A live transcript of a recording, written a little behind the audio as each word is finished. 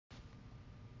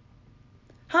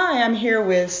Hi, I'm here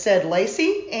with Ced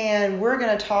Lacey, and we're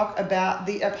going to talk about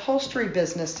the upholstery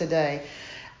business today.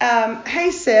 Hey,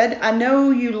 Ced, I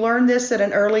know you learned this at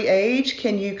an early age.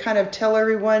 Can you kind of tell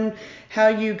everyone how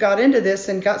you got into this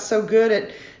and got so good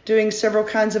at doing several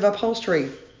kinds of upholstery?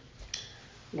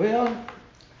 Well,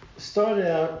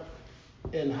 started out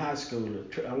in high school.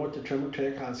 I went to Trimble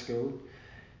Tech High School,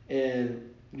 and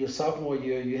your sophomore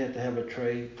year, you had to have a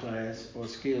trade class or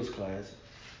skills class.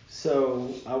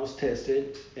 So I was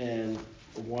tested, and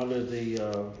one of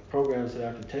the programs that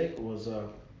I could take was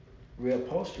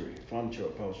reupholstery, furniture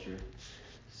upholstery.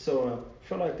 So I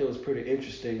felt like that was pretty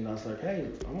interesting, and I was like, hey,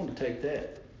 I want to take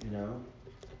that. You know,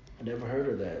 I never heard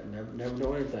of that. Never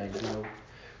know anything.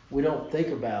 We don't think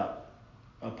about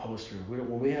upholstery.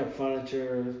 When we have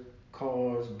furniture,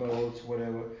 cars, boats,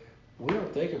 whatever, we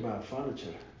don't think about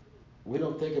furniture. We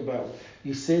don't think about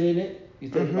you sit in it, you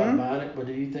think about Mm-hmm. buying it, but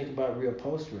do you think about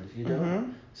reupholstering? You don't.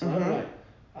 Mm-hmm. So Mm-hmm.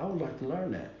 I would like to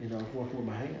learn that. Working with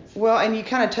my hands. Well, and you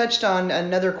kind of touched on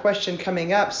another question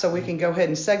coming up, so we Mhm. can go ahead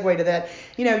and segue to that.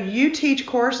 You teach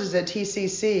courses at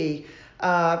TCC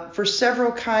for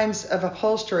several kinds of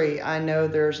upholstery. I know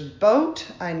there's boat,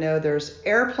 I know there's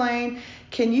airplane.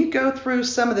 Can you go through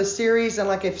some of the series and,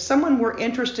 like, if someone were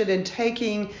interested in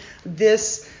taking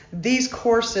these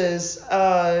courses,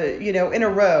 in a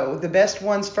row, the best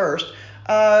ones first?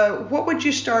 What would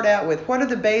you start out with? What are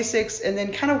the basics, and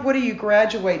then kind of what do you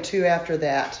graduate to after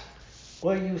that?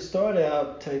 Well, you start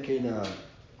out taking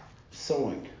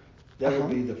sewing. That would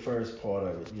Uh-huh. be the first part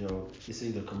of it. It's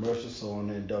either commercial sewing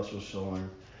or industrial sewing.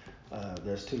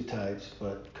 There's two types,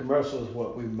 but commercial is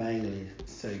what we mainly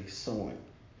say sewing.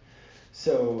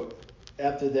 So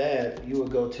after that, you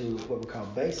would go to what we call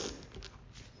basic.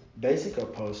 Basic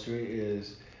upholstery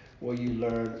is where you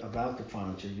learn about the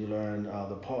furniture. You learn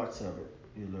the parts of it.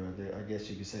 You learn, I guess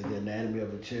you could say, the anatomy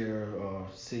of the chair or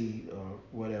seat or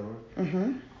whatever.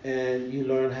 Mm-hmm. And you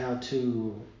learn how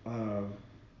to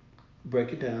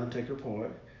break it down, take it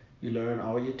apart. You learn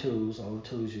all the tools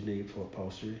you need for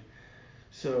upholstery.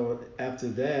 So after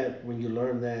that, when you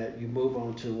learn that, you move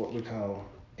on to what we call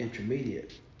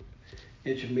intermediate.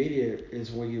 Intermediate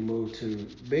is when you move to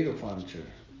bigger furniture.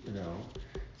 You know,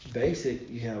 basic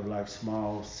you have like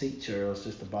small seat chairs,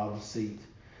 just the bottom seat.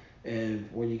 And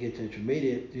when you get to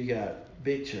intermediate, you got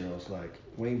big chairs like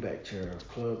wingback chairs,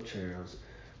 club chairs,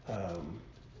 um,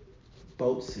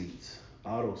 boat seats,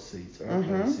 auto seats, airplane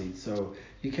Mm-hmm. seats. So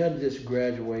you kind of just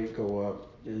graduate, go up,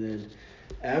 and then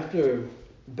after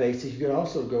basic, you can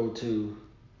also go to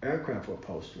aircraft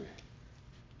upholstery,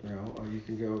 or you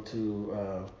can go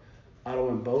to auto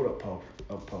and boat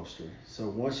upholstery. So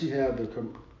once you have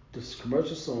this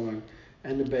commercial sewing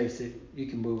and the basic, you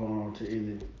can move on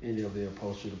to any of the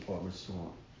upholstery departments you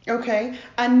want. Okay.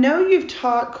 I know you've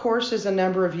taught courses a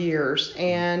number of years,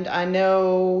 and I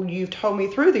know you've told me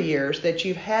through the years that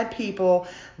you've had people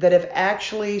that have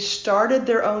actually started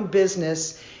their own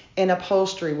business in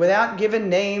upholstery without giving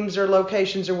names or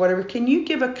locations or whatever. Can you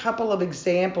give a couple of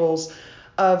examples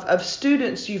of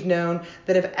students you've known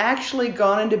that have actually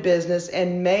gone into business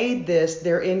and made this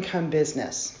their income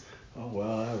business? Oh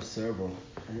well, I have several,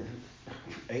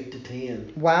 8 to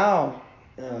 10. Wow.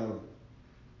 Uh,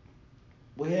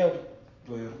 we have,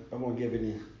 well, I won't give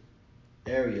any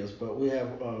areas, but we have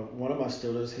one of my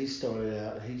students. He started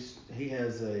out. He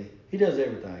does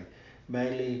everything,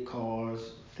 mainly cars,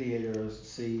 theaters,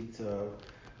 seats,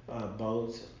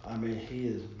 boats. I mean, he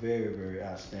is very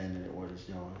outstanding at what he's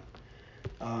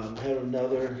doing. Had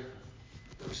another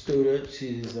student.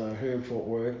 She's here in Fort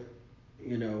Worth.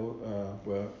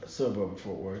 A suburb of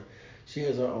Fort Worth. She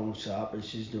has her own shop and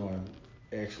she's doing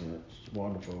excellent. She's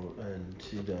wonderful, and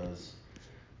she does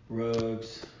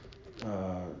rugs,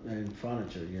 and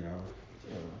furniture,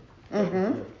 Mm-hmm.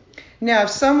 everything. Now, if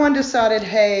someone decided,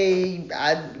 hey,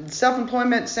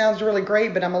 self-employment sounds really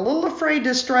great, but I'm a little afraid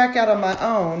to strike out on my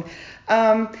own,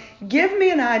 give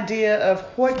me an idea of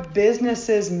what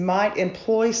businesses might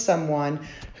employ someone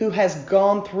who has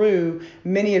gone through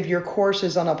many of your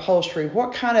courses on upholstery.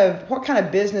 What kind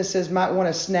of businesses might want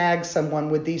to snag someone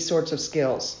with these sorts of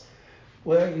skills?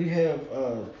 Well, you have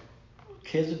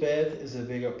Kizabeth is a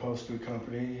big upholstery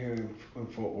company here in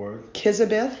Fort Worth.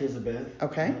 Kizabeth? Kizabeth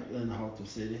Okay. in Halton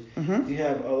City. Mm-hmm. You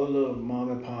have other little mom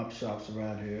and pop shops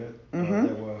around here that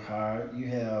Mm-hmm. will hire. You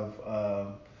have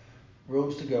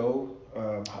rooms to go.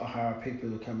 Hire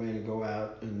people to come in and go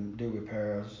out and do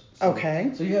repairs. So,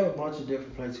 Okay. so you have a bunch of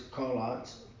different places, call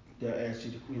outs. They'll ask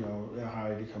you, they'll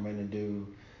hire you to come in and do,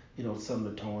 some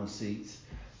of the torn seats.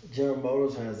 General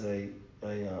Motors has a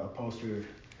upholstery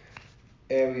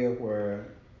area where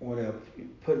when they're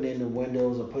putting in the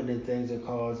windows or putting in things in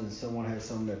cars and someone has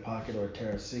some in their pocket or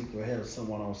tear a seat, we have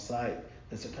someone on site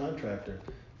that's a contractor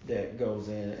that goes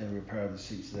in and repair the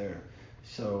seats there.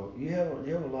 So you have a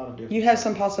lot of different. You have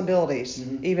some possibilities,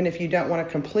 even if you don't want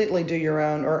to completely do your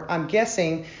own. Or I'm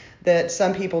guessing that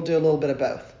some people do a little bit of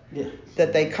both. Yeah.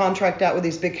 That they contract out with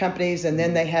these big companies and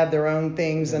then they have their own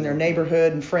things in their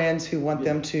neighborhood and friends who want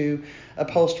them to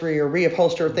upholstery or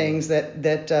reupholster things that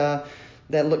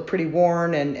look pretty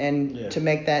worn and to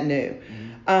make that new.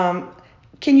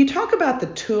 Can you talk about the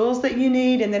tools that you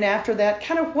need, and then after that,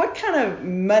 what kind of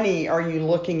money are you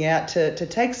looking at to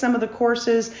take some of the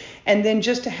courses, and then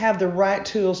just to have the right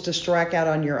tools to strike out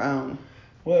on your own?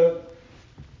 Well,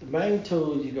 the main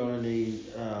tools you're gonna need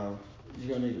a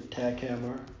tack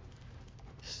hammer,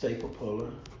 staple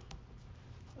puller,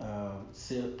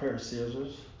 pair of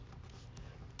scissors,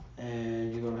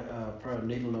 and you're gonna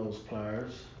probably needle nose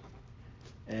pliers,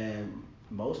 and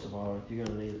most of all, you're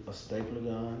gonna need a stapler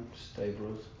gun,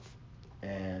 staplers,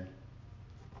 and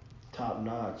top of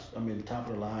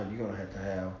the line, you're gonna have to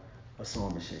have a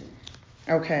sewing machine.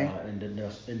 Okay.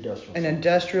 An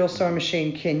industrial sewing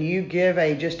machine. Can you give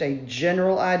just a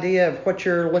general idea of what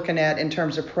you're looking at in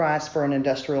terms of price for an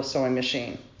industrial sewing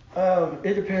machine?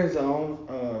 It depends on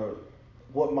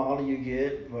what model you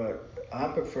get, but I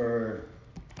prefer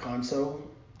console,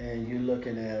 and you're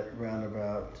looking at around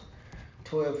about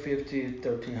 $1,250,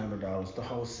 $1,300, the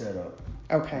whole setup.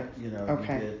 Okay. You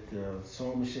get the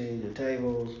sewing machine, the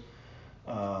tables,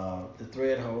 the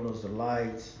thread holders, the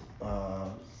lights.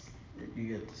 You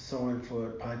get the sewing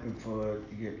foot, piping foot.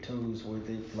 You get tools with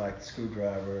it like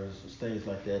screwdrivers, things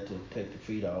like that to take the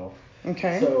feet off.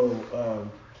 Okay. So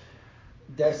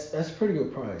that's a pretty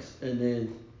good price. And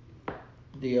then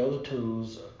the other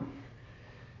tools,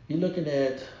 you're looking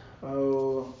at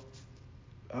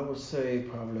I would say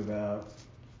probably about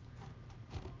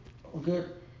a good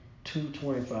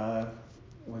 $225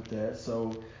 with that.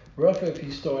 So roughly, if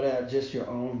you start out just your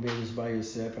own business by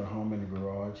yourself at home in the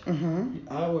garage,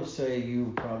 I would say you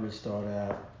would probably start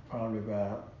out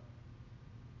about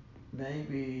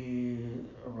maybe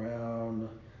around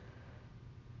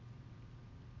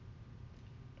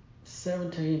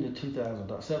 $1,700 to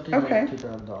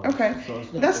 $2,000. Okay. So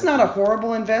that's not a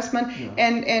horrible investment. No.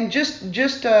 And just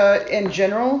in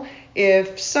general,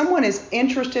 if someone is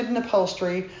interested in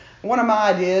upholstery, one of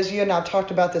my ideas, you and I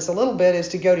talked about this a little bit, is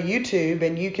to go to YouTube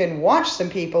and you can watch some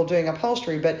people doing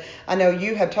upholstery. But I know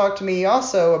you have talked to me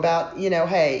also about,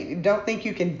 hey, don't think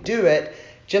you can do it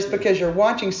just because you're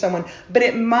watching someone, but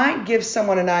it might give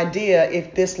someone an idea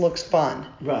if this looks fun.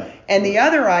 Right. And the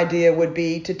other idea would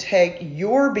be to take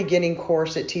your beginning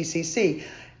course at TCC.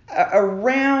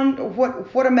 Around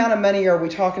what amount of money are we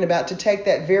talking about to take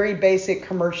that very basic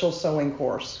commercial sewing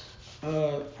course?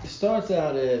 It starts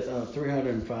out at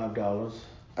 $305.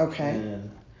 Okay.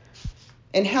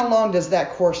 And how long does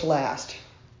that course last?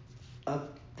 I'm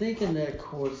thinking that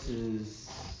course is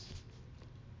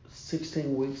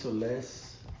 16 weeks or less.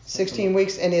 16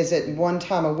 weeks, and is it one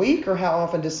time a week, or how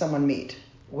often does someone meet?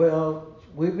 Well,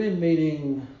 we've been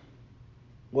meeting.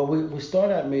 Well, we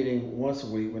start out meeting once a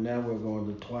week, but now we're going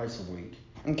to twice a week.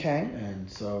 Okay. And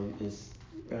so it's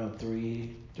around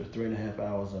 3 to 3.5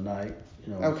 hours a night.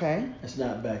 Okay. It's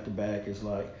not back to back. It's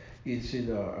like it's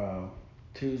either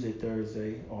Tuesday,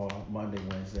 Thursday, or Monday,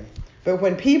 Wednesday. But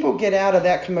when people get out of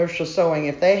that commercial sewing,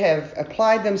 if they have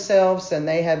applied themselves and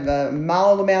they have a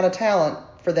mild amount of talent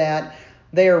for that,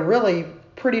 they are really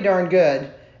pretty darn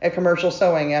good at commercial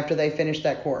sewing after they finish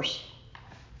that course.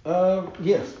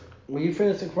 Yes. When you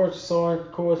finish the commercial sewing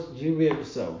course, you'll be able to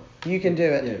sew. You can do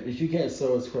it. Yeah. If you can't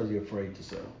sew, it's because you're afraid to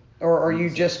sew. Or you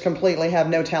just completely have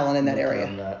no talent in that area.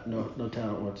 No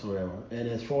talent whatsoever. And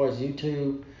as far as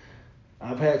YouTube,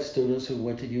 I've had students who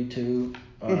went to YouTube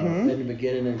in the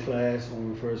beginning in class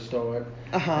when we first started.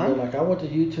 And they're like, I went to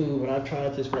YouTube and I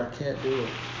tried this, but I can't do it.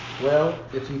 Well,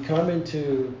 if you come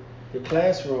into the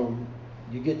classroom,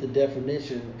 you get the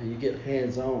definition and you get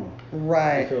hands-on.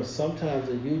 Right. Because sometimes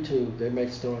at YouTube, they may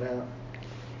start out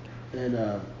in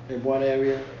one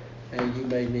area, and you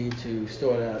may need to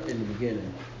start out in the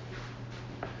beginning.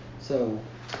 So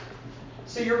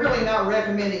you're really not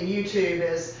recommending YouTube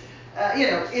as,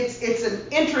 it's an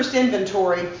interest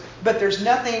inventory, but there's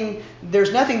nothing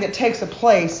that takes the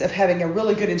place of having a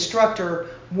really good instructor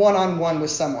one-on-one with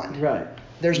someone. Right.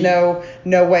 There's no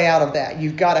way out of that.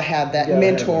 You've got to have that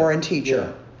mentor and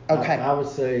teacher. Yeah. Okay. I would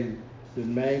say the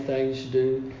main thing you should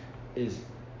do is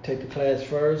take the class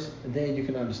first, and then you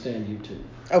can understand YouTube.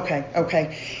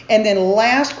 Okay. And then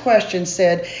last question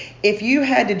said, if you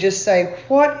had to just say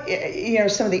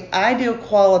some of the ideal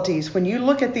qualities when you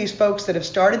look at these folks that have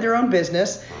started their own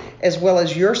business as well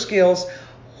as your skills,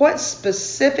 what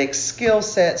specific skill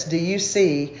sets do you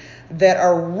see that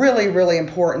are really, really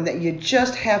important that you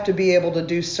just have to be able to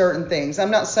do certain things?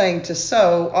 I'm not saying to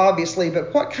sew, obviously,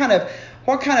 but what kind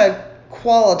of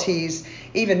qualities,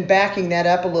 even backing that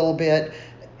up a little bit,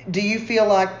 do you feel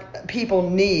like people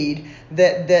need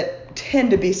that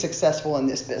tend to be successful in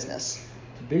this business?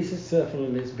 To be successful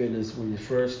in this business, when you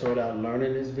first start out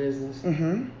learning this business,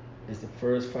 Mm-hmm. it's the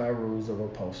first 5 rules of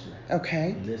upholstery.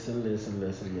 Okay. Listen, listen,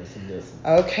 listen, listen, listen.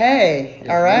 Okay. If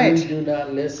All right. you do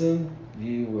not listen,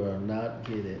 you will not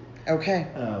get it. Okay.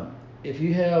 If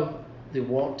you have the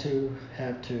want to,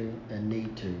 have to, and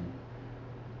need to,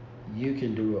 you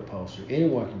can do upholstery.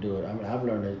 Anyone can do it. I mean, I've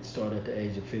learned it start at the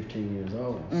age of 15 years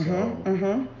old. Mm-hmm.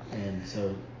 Mm-hmm. And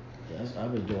so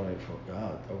I've been doing it for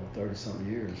over 30 something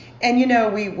years. And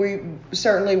we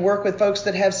certainly work with folks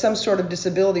that have some sort of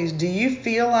disabilities. Do you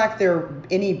feel like there are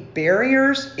any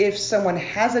barriers if someone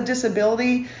has a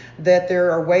disability, that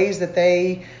there are ways that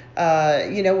they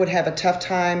would have a tough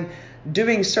time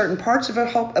doing certain parts of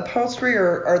upholstery,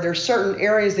 or are there certain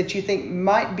areas that you think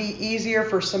might be easier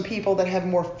for some people that have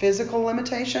more physical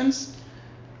limitations?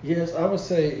 Yes, I would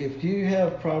say if you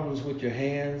have problems with your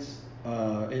hands,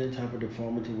 any type of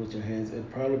deformity with your hands,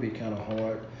 it'd probably be kind of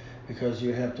hard because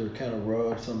you have to kind of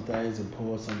rub some things and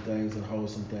pull some things and hold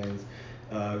some things.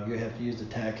 You have to use the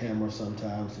tack hammer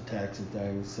sometimes to tack some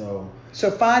things.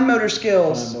 So fine motor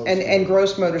skills and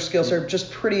gross motor skills are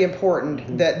just pretty important.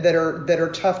 Mm-hmm. that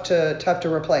are tough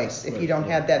to replace if you don't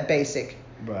have that basic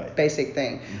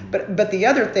thing. Mm-hmm. But the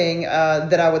other thing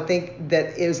that I would think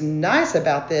that is nice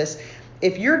about this,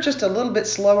 if you're just a little bit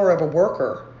slower of a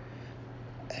worker,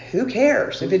 who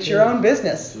cares if it's your own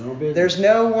business? There's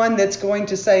no one that's going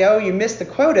to say, oh, you missed the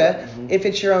quota. Mm-hmm. If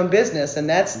it's your own business. And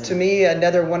that's, to me,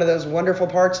 another one of those wonderful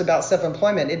parts about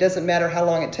self-employment. It doesn't matter how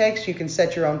long it takes. You can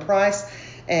set your own price.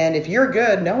 And if you're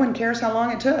good, no one cares how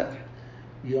long it took.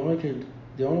 The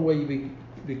only way you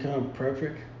become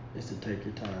perfect is to take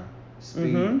your time.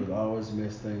 Speed will always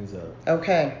mess things up.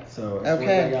 Okay. So that's one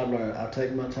thing I've learned. I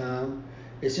take my time.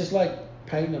 It's just like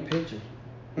painting a picture.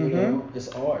 You know, it's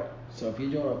art. So if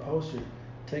you're doing upholstery,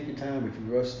 take your time. If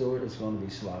you rush through it, it's going to be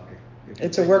sloppy.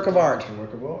 It's a work of art. It's a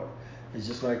work of art. It's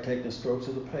just like taking the strokes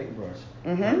of the paintbrush.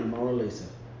 Like Mona Lisa.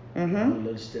 One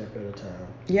little step at a time.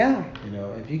 Yeah. You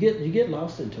know, if you get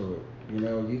lost into it, you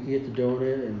know, you can get to doing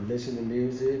it and listen to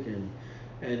music and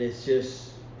it's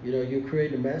just, you know, you're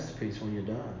creating a masterpiece when you're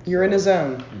done. You're in a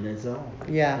zone. In that zone.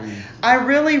 Yeah. I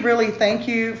really, really thank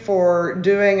you for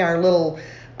doing our little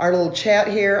chat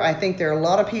here. I think there are a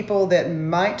lot of people that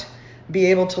might be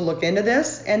able to look into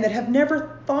this and that have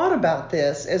never thought about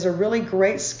this as a really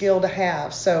great skill to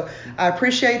have. So I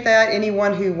appreciate that.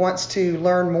 Anyone who wants to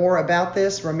learn more about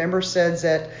this, remember, SED's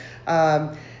at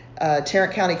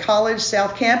Tarrant County College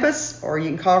South Campus, or you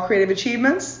can call Creative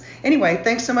Achievements. Anyway,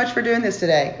 thanks so much for doing this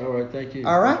today. All right, thank you.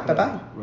 All right, bye-bye.